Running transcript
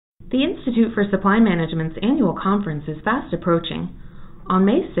The Institute for Supply Management's annual conference is fast approaching. On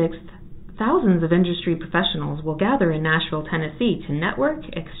May 6th, thousands of industry professionals will gather in Nashville, Tennessee to network,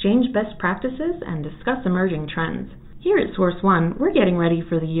 exchange best practices, and discuss emerging trends. Here at Source One, we're getting ready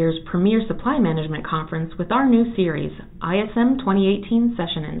for the year's premier supply management conference with our new series, ISM2018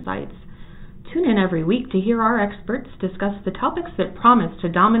 Session Insights. Tune in every week to hear our experts discuss the topics that promise to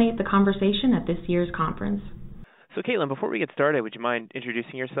dominate the conversation at this year's conference. So Kaitlyn, before we get started, would you mind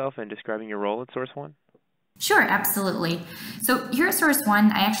introducing yourself and describing your role at Source One? Sure, absolutely. So here at Source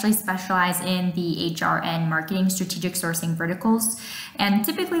One, I actually specialize in the HR and marketing strategic sourcing verticals. And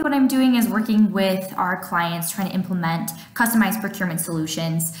typically what I'm doing is working with our clients trying to implement customized procurement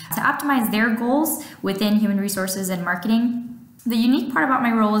solutions to optimize their goals within human resources and marketing. The unique part about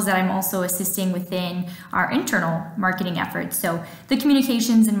my role is that I'm also assisting within our internal marketing efforts. So the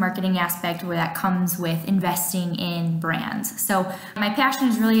communications and marketing aspect where that comes with investing in brands. So my passion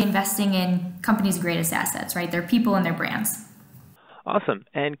is really investing in companies' greatest assets, right? Their people and their brands. Awesome.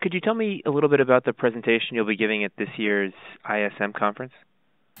 And could you tell me a little bit about the presentation you'll be giving at this year's ISM conference?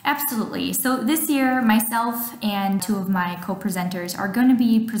 Absolutely. So this year, myself and two of my co-presenters are going to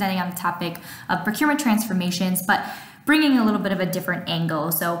be presenting on the topic of procurement transformations, but bringing a little bit of a different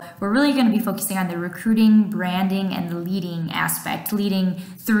angle. So we're really going to be focusing on the recruiting, branding, and the leading aspect, leading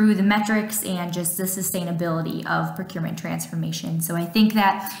through the metrics and just the sustainability of procurement transformation. So I think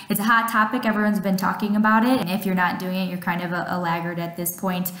that it's a hot topic. Everyone's been talking about it. And if you're not doing it, you're kind of a laggard at this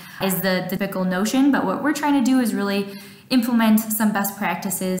point, is the typical notion. But what we're trying to do is really implement some best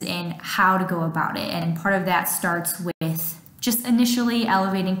practices in how to go about it. And part of that starts with just initially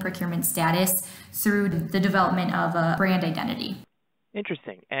elevating procurement status through the development of a brand identity.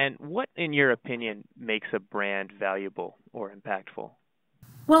 Interesting. And what, in your opinion, makes a brand valuable or impactful?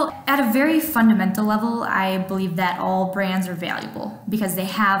 Well, at a very fundamental level, I believe that all brands are valuable because they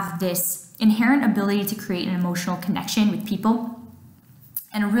have this inherent ability to create an emotional connection with people.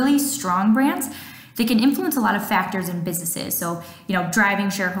 And really strong brands, they can influence a lot of factors in businesses. So, driving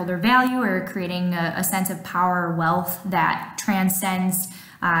shareholder value or creating a sense of power or wealth that transcends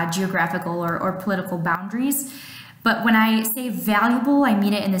geographical or political boundaries. But when I say valuable, I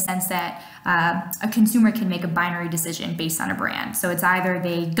mean it in the sense that a consumer can make a binary decision based on a brand. So it's either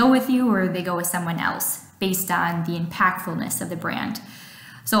they go with you or they go with someone else based on the impactfulness of the brand.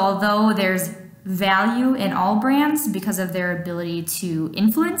 So although there's value in all brands because of their ability to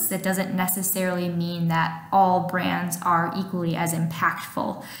influence, that doesn't necessarily mean that all brands are equally as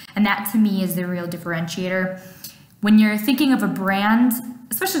impactful. And that to me is the real differentiator. When you're thinking of a brand,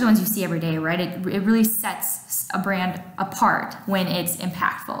 especially the ones you see every day, right? It really sets a brand apart when it's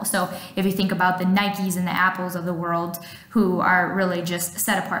impactful. So if you think about the Nikes and the Apples of the world who are really just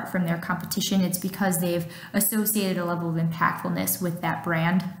set apart from their competition, it's because they've associated a level of impactfulness with that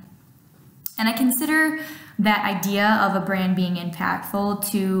brand. And I consider that idea of a brand being impactful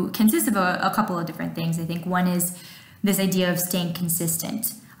to consist of a couple of different things. I think one is this idea of staying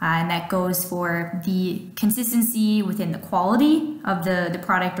consistent. And that goes for the consistency within the quality of the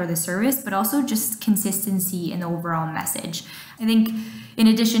product or the service, but also just consistency in the overall message. I think in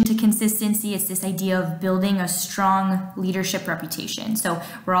addition to consistency, it's this idea of building a strong leadership reputation. So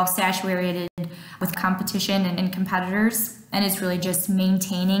we're all saturated with competition and competitors, and it's really just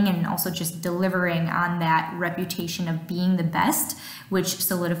maintaining and also just delivering on that reputation of being the best, which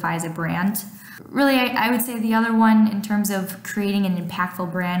solidifies a brand. Really, I would say the other one in terms of creating an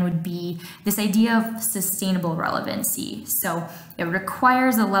impactful brand would be this idea of sustainable relevancy. So it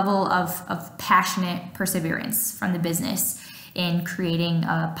requires a level of passionate perseverance from the business in creating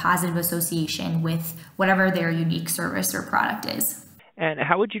a positive association with whatever their unique service or product is. And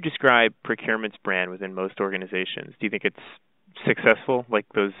how would you describe procurement's brand within most organizations? Do you think it's successful, like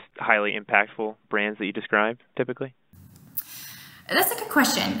those highly impactful brands that you described typically? That's a good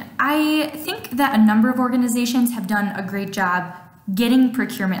question. I think that a number of organizations have done a great job getting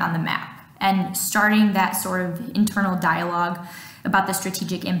procurement on the map and starting that sort of internal dialogue about the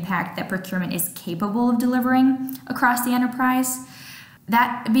strategic impact that procurement is capable of delivering across the enterprise.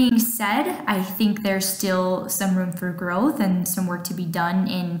 That being said, I think there's still some room for growth and some work to be done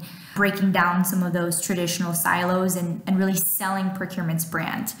in breaking down some of those traditional silos and really selling procurement's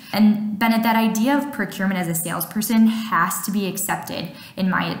brand. And Bennett, that idea of procurement as a salesperson has to be accepted, in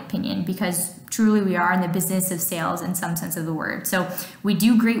my opinion, because truly we are in the business of sales in some sense of the word. So we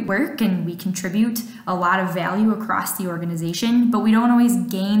do great work and we contribute a lot of value across the organization, but we don't always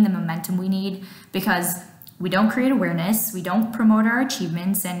gain the momentum we need because we don't create awareness, we don't promote our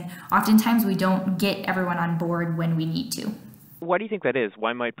achievements, and oftentimes we don't get everyone on board when we need to. Why do you think that is?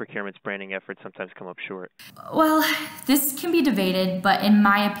 Why might procurement's branding efforts sometimes come up short? Well, this can be debated, but in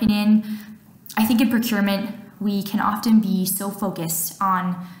my opinion, I think in procurement, we can often be so focused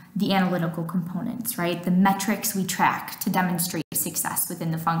on the analytical components, right? The metrics we track to demonstrate success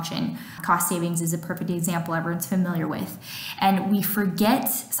within the function. Cost savings is a perfect example everyone's familiar with. And we forget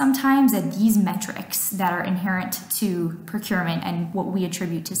sometimes that these metrics that are inherent to procurement and what we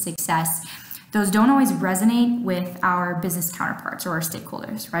attribute to success, those don't always resonate with our business counterparts or our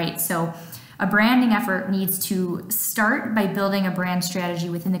stakeholders, right? So a branding effort needs to start by building a brand strategy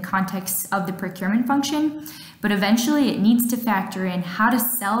within the context of the procurement function, but eventually it needs to factor in how to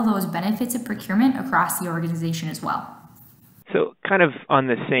sell those benefits of procurement across the organization as well. So kind of on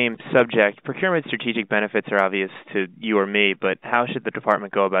the same subject, procurement strategic benefits are obvious to you or me, but how should the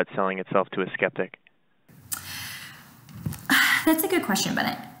department go about selling itself to a skeptic? That's a good question,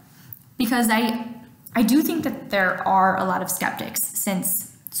 Bennett, because I do think that there are a lot of skeptics, since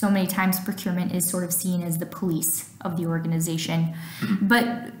so many times procurement is sort of seen as the police of the organization.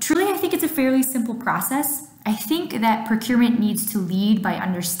 But truly, I think it's a fairly simple process. I think that procurement needs to lead by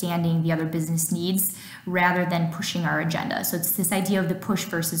understanding the other business needs rather than pushing our agenda. So it's this idea of the push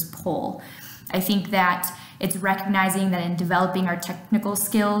versus pull. I think that it's recognizing that in developing our technical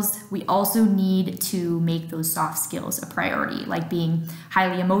skills, we also need to make those soft skills a priority, like being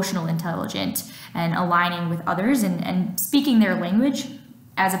highly emotional intelligent and aligning with others and speaking their language,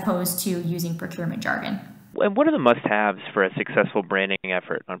 as opposed to using procurement jargon. And what are the must-haves for a successful branding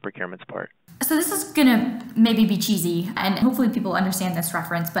effort on procurement's part? So this is going to maybe be cheesy, and hopefully people understand this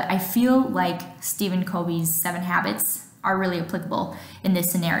reference, but I feel like Stephen Covey's 7 Habits are really applicable in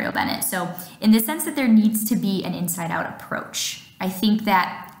this scenario, Bennett. So in the sense that there needs to be an inside-out approach. I think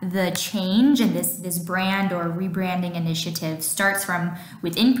that the change and this brand or rebranding initiative starts from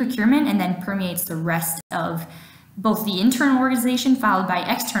within procurement and then permeates the rest of both the internal organization followed by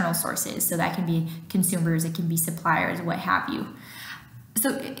external sources. So that can be consumers, it can be suppliers, what have you.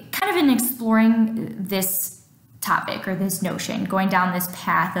 So kind of in exploring this topic or this notion, going down this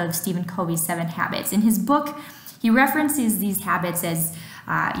path of Stephen Covey's 7 Habits, in his book, he references these habits as,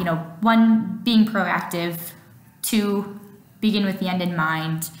 1, being proactive, 2, begin with the end in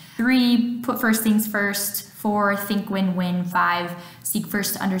mind, 3, put first things first, 4, think win-win, 5, seek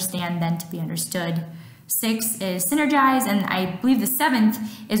first to understand, then to be understood, 6 is synergize, and I believe the 7th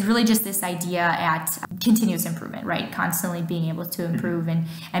is really just this idea at continuous improvement, right? Constantly being able to improve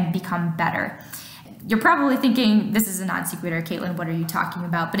and become better. You're probably thinking, this is a non sequitur, Kaitlyn, what are you talking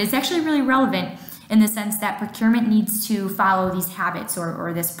about? But it's actually really relevant in the sense that procurement needs to follow these habits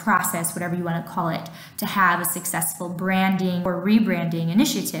or this process, whatever you want to call it, to have a successful branding or rebranding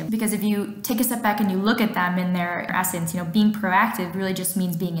initiative. Because if you take a step back and you look at them in their essence, being proactive really just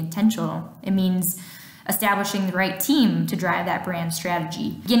means being intentional. It means establishing the right team to drive that brand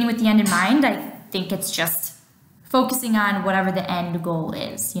strategy. Beginning with the end in mind, I think it's just focusing on whatever the end goal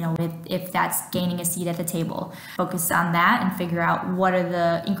is. If that's gaining a seat at the table, focus on that and figure out what are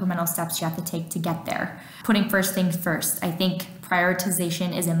the incremental steps you have to take to get there. Putting first things first. I think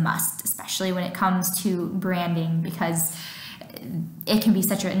prioritization is a must, especially when it comes to branding, because it can be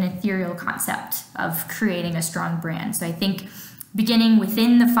such an ethereal concept of creating a strong brand. So I think beginning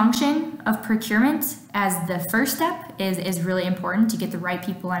within the function of procurement as the first step is really important to get the right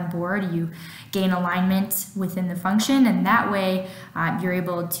people on board. You gain alignment within the function, and that way you're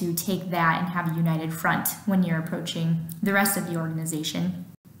able to take that and have a united front when you're approaching the rest of the organization.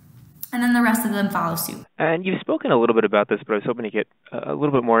 And then the rest of them follow suit. And you've spoken a little bit about this, but I was hoping to get a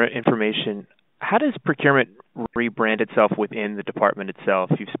little bit more information. How does procurement rebrand itself within the department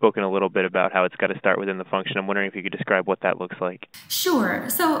itself? You've spoken a little bit about how it's got to start within the function. I'm wondering if you could describe what that looks like. Sure.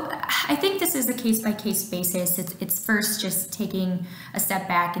 So I think this is a case-by-case basis. It's first just taking a step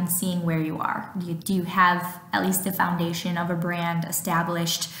back and seeing where you are. Do you have at least the foundation of a brand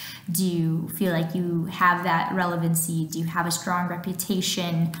established? Do you feel like you have that relevancy? Do you have a strong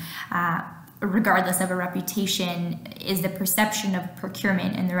reputation? Regardless of a reputation, is the perception of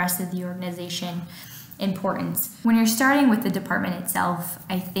procurement and the rest of the organization important? When you're starting with the department itself,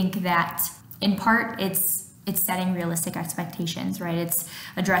 I think that in part it's setting realistic expectations, right? It's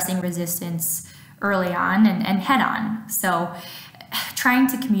addressing resistance early on and head on. So trying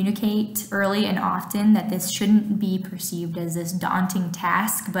to communicate early and often that this shouldn't be perceived as this daunting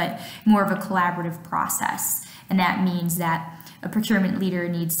task, but more of a collaborative process. And that means that a procurement leader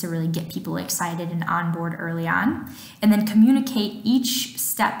needs to really get people excited and on board early on, and then communicate each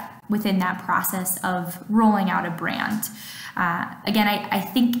step within that process of rolling out a brand. Again, I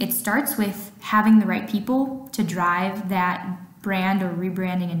think it starts with having the right people to drive that brand or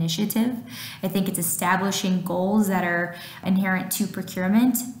rebranding initiative. I think it's establishing goals that are inherent to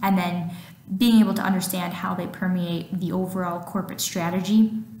procurement and then being able to understand how they permeate the overall corporate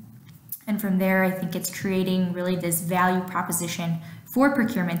strategy. And from there, I think it's creating really this value proposition for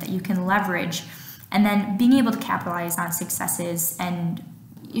procurement that you can leverage, and then being able to capitalize on successes and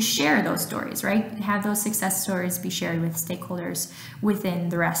you share those stories, right? Have those success stories be shared with stakeholders within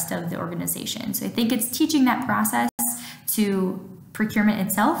the rest of the organization. So I think it's teaching that process to procurement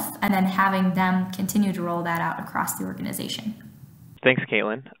itself and then having them continue to roll that out across the organization. Thanks,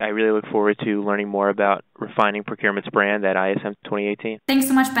 Kaitlyn. I really look forward to learning more about refining procurement's brand at ISM 2018. Thanks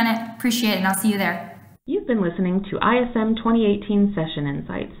so much, Bennett. Appreciate it, and I'll see you there. You've been listening to ISM 2018 Session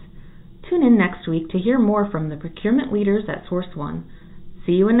Insights. Tune in next week to hear more from the procurement leaders at Source One.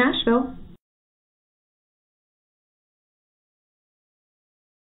 See you in Nashville.